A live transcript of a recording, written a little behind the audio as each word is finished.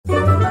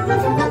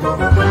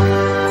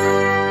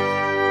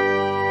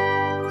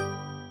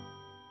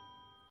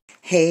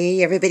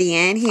Hey, everybody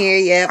in here.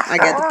 Yep, I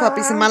got the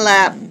puppies in my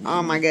lap.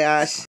 Oh my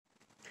gosh.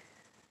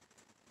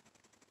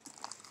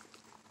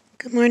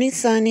 Good morning,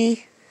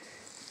 Sonny.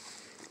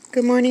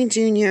 Good morning,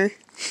 Junior.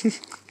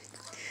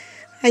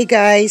 Hey,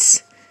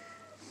 guys.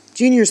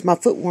 Junior's my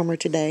foot warmer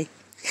today.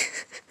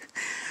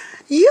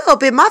 You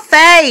up in my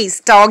face,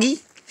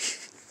 doggy.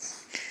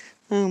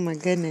 Oh my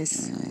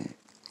goodness.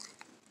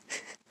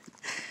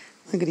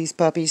 Look at these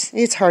puppies.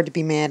 It's hard to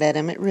be mad at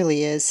them. It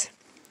really is.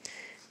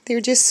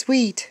 They're just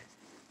sweet.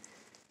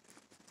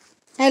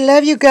 I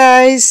love you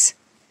guys.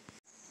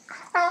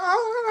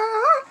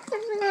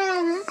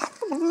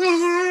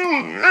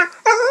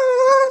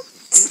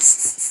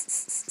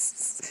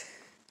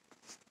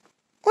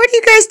 What are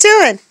you guys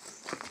doing?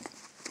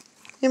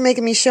 You're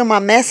making me show my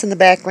mess in the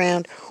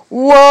background.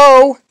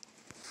 Whoa.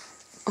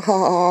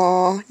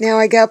 Oh, now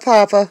I got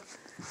Papa.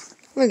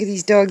 Look at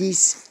these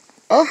doggies.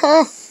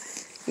 Oh,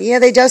 yeah,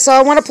 they just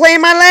all want to play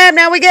in my lap.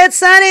 Now we got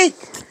Sonny.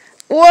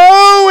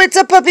 Whoa, it's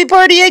a puppy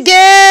party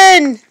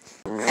again.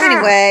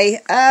 Anyway,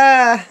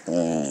 I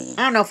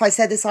don't know if I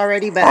said this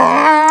already, but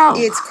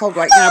it's cold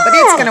right now, but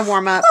it's going to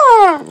warm up.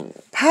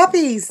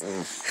 Puppies.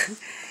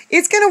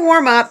 It's going to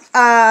warm up.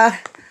 I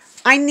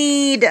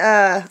need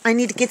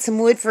to get some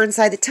wood for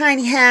inside the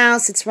tiny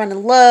house. It's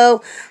running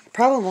low. I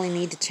probably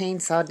need to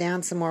chainsaw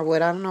down some more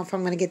wood. I don't know if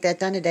I'm going to get that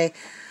done today.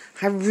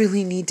 I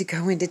really need to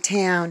go into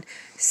town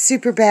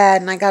super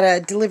bad, and I got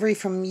a delivery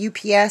from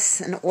UPS,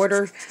 an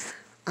order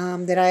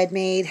that I had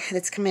made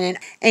that's coming in.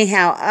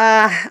 Anyhow,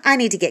 I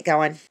need to get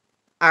going.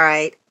 All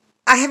right.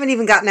 I haven't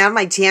even gotten out of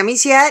my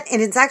jammies yet,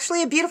 and it's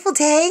actually a beautiful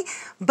day,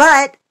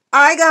 but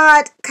I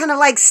got kind of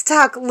like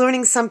stuck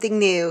learning something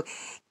new,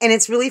 and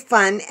it's really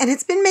fun, and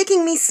it's been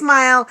making me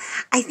smile.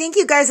 I think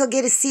you guys will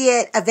get to see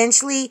it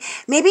eventually.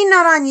 Maybe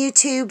not on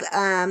YouTube,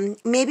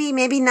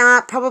 maybe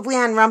not, probably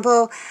on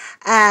Rumble.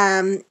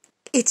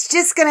 It's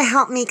just going to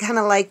help me kind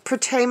of like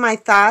portray my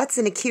thoughts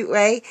in a cute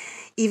way,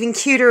 even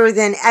cuter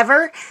than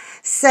ever.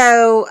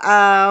 So,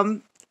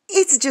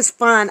 it's just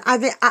fun.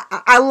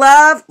 I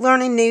love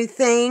learning new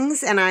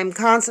things, and I'm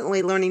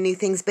constantly learning new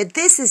things, but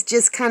this is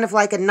just kind of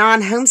like a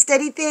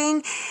non-homesteady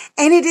thing,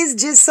 and it is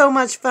just so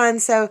much fun.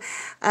 So,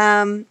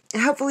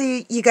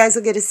 hopefully you guys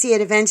will get to see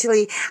it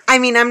eventually. I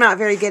mean, I'm not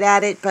very good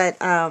at it, but,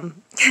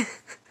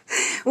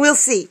 we'll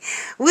see.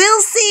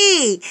 We'll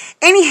see.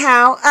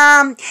 Anyhow,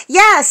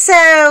 yeah,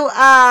 so,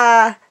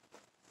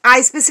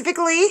 I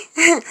specifically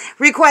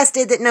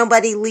requested that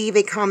nobody leave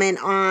a comment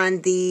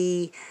on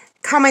the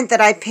comment that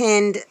I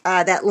pinned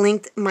that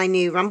linked my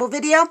new Rumble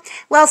video.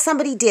 Well,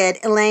 somebody did,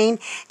 Elaine,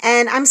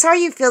 and I'm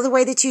sorry you feel the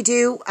way that you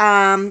do.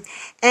 And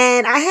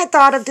I had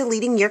thought of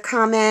deleting your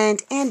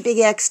comment and Big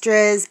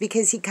Extras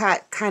because he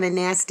got kind of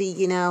nasty,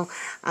 you know,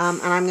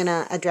 and I'm going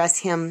to address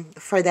him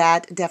for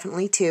that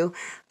definitely too.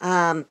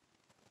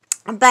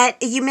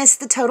 But you missed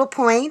the total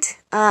point,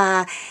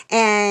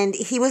 and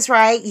he was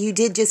right. You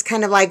did just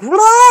kind of like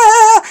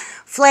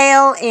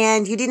flail,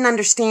 and you didn't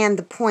understand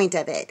the point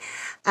of it.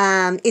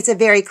 It's a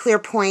very clear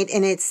point,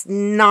 and it's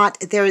not,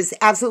 there is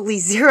absolutely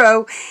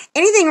zero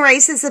anything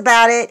racist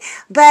about it,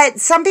 but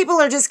some people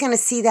are just going to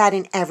see that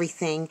in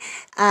everything.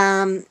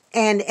 And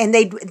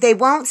they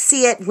won't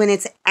see it when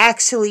it's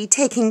actually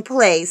taking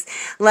place,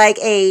 like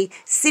a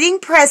sitting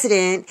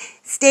president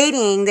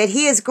stating that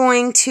he is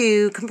going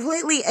to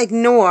completely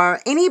ignore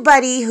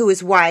anybody who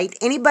is white,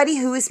 anybody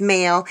who is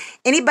male,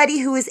 anybody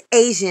who is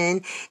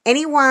Asian,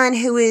 anyone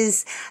who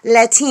is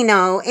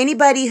Latino,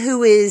 anybody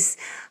who is,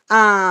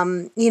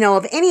 you know,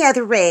 of any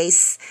other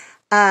race,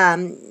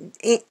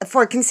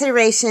 for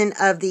consideration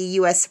of the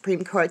U.S.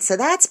 Supreme Court. So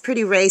that's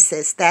pretty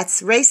racist.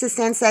 That's racist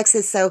and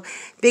sexist. So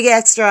Big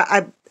Extra,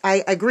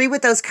 I agree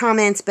with those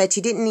comments, but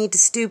you didn't need to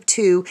stoop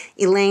to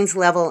Elaine's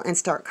level and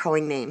start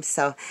calling names.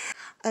 So,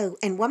 oh,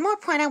 and one more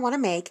point I want to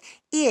make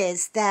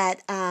is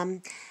that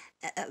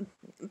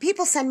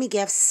people send me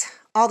gifts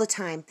all the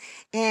time,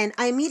 and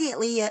I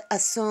immediately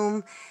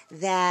assume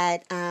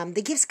that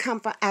the gifts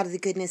come out of the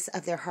goodness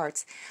of their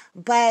hearts.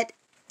 But,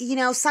 you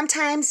know,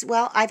 sometimes,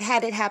 well, I've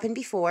had it happen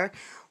before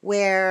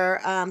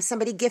where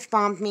somebody gift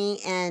bombed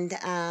me, and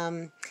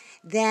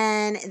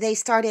then they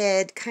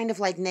started kind of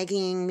like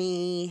negging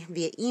me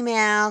via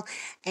email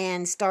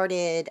and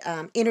started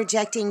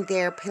interjecting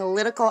their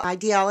political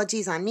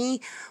ideologies on me,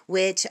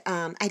 which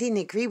I didn't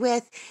agree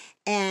with.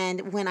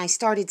 And when I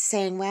started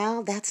saying,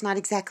 well, that's not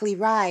exactly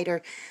right,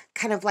 or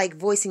kind of like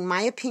voicing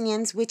my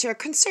opinions, which are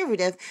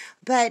conservative,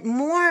 but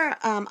more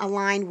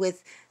aligned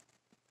with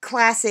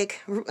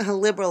classic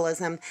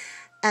liberalism,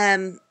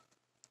 then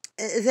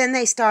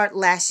they start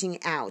lashing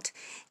out.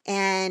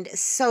 And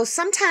so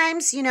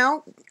sometimes, you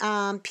know,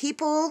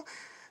 people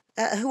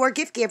who are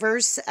gift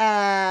givers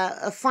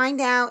find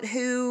out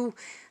who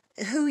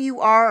you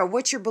are, or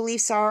what your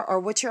beliefs are, or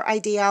what your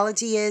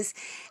ideology is,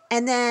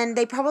 and then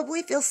they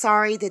probably feel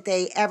sorry that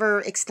they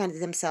ever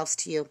extended themselves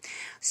to you.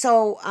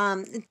 So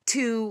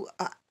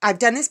I've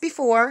done this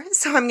before,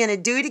 so I'm going to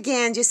do it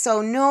again, just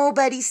so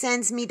nobody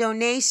sends me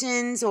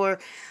donations or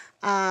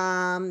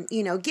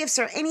you know, gifts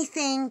or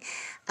anything,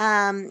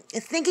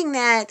 thinking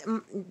that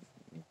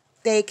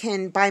they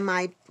can, by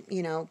my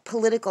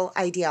political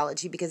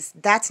ideology, because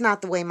that's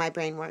not the way my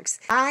brain works.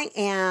 I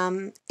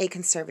am a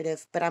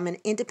conservative, but I'm an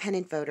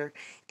independent voter,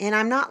 and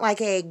I'm not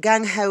like a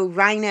gung-ho,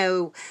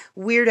 rhino,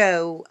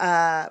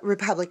 weirdo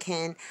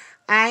Republican.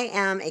 I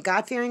am a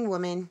God-fearing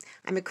woman.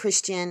 I'm a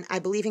Christian. I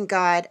believe in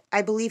God.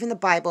 I believe in the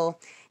Bible,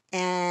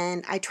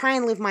 and I try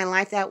and live my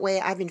life that way.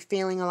 I've been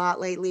failing a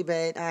lot lately,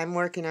 but I'm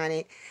working on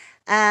it.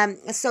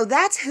 So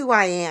that's who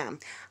I am.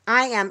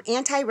 I am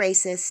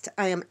anti-racist.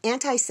 I am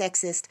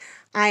anti-sexist.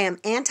 I am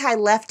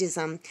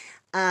anti-leftism.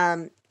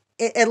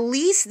 At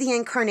least the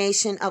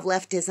incarnation of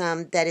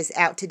leftism that is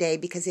out today,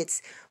 because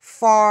it's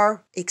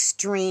far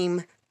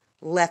extreme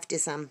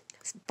leftism,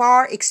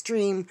 far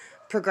extreme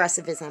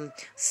progressivism,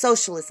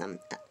 socialism,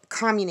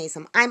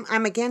 communism.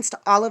 I'm against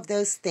all of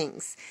those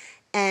things,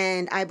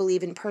 and I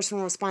believe in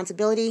personal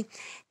responsibility.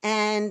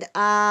 And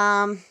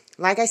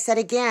like I said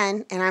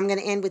again, and I'm going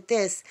to end with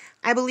this,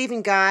 I believe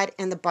in God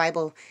and the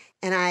Bible,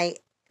 and I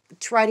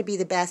try to be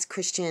the best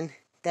Christian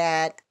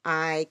that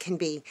I can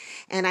be.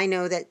 And I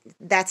know that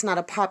that's not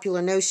a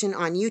popular notion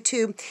on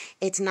YouTube.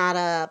 It's not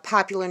a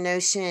popular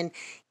notion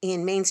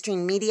in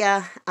mainstream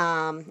media,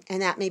 and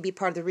that may be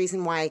part of the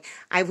reason why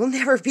I will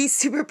never be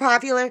super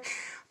popular,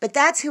 but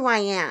that's who I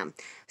am.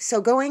 So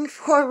going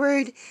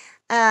forward,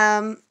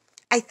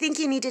 I think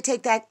you need to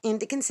take that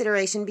into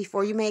consideration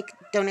before you make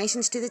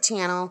donations to the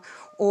channel,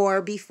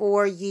 or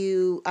before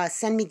you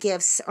send me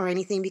gifts or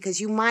anything, because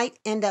you might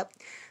end up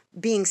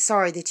being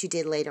sorry that you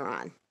did later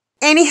on.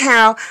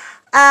 Anyhow,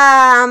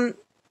 I've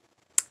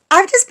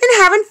just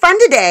been having fun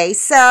today,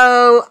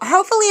 so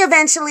hopefully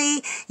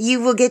eventually you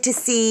will get to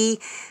see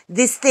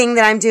this thing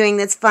that I'm doing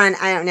that's fun.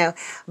 I don't know,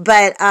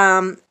 but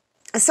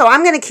so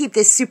I'm going to keep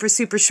this super,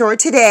 super short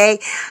today.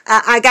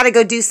 I got to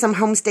go do some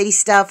homesteady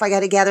stuff. I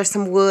got to gather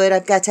some wood.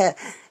 I've got to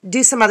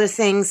do some other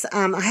things.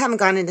 I haven't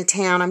gone into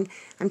town.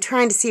 I'm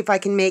trying to see if I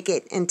can make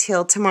it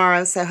until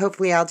tomorrow, so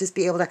hopefully I'll just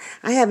be able to.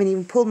 I haven't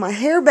even pulled my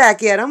hair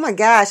back yet. Oh my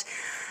gosh.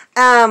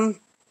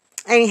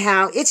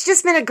 Anyhow, it's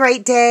just been a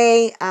great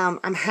day.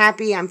 I'm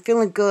happy. I'm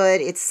feeling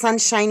good. It's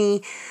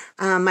sunshiny.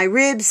 My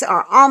ribs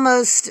are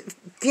almost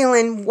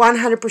feeling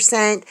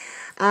 100%.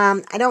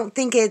 I don't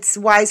think it's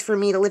wise for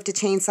me to lift a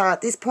chainsaw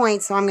at this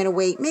point, so I'm going to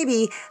wait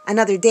maybe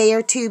another day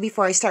or two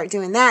before I start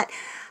doing that.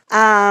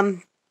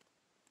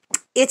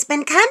 It's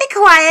been kind of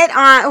quiet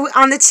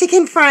on the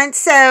chicken front,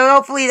 so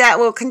hopefully that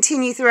will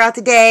continue throughout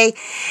the day.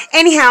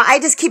 Anyhow, I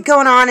just keep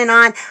going on and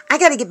on. I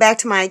got to get back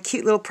to my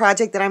cute little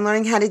project that I'm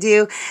learning how to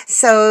do.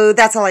 So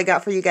that's all I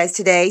got for you guys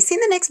today. See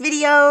you in the next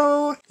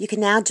video. You can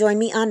now join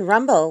me on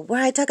Rumble,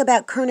 where I talk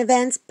about current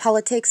events,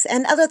 politics,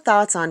 and other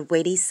thoughts on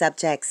weighty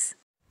subjects.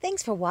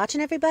 Thanks for watching,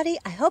 everybody.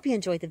 I hope you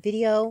enjoyed the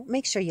video.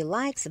 Make sure you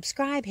like,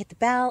 subscribe, hit the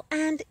bell,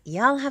 and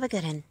y'all have a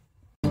good one.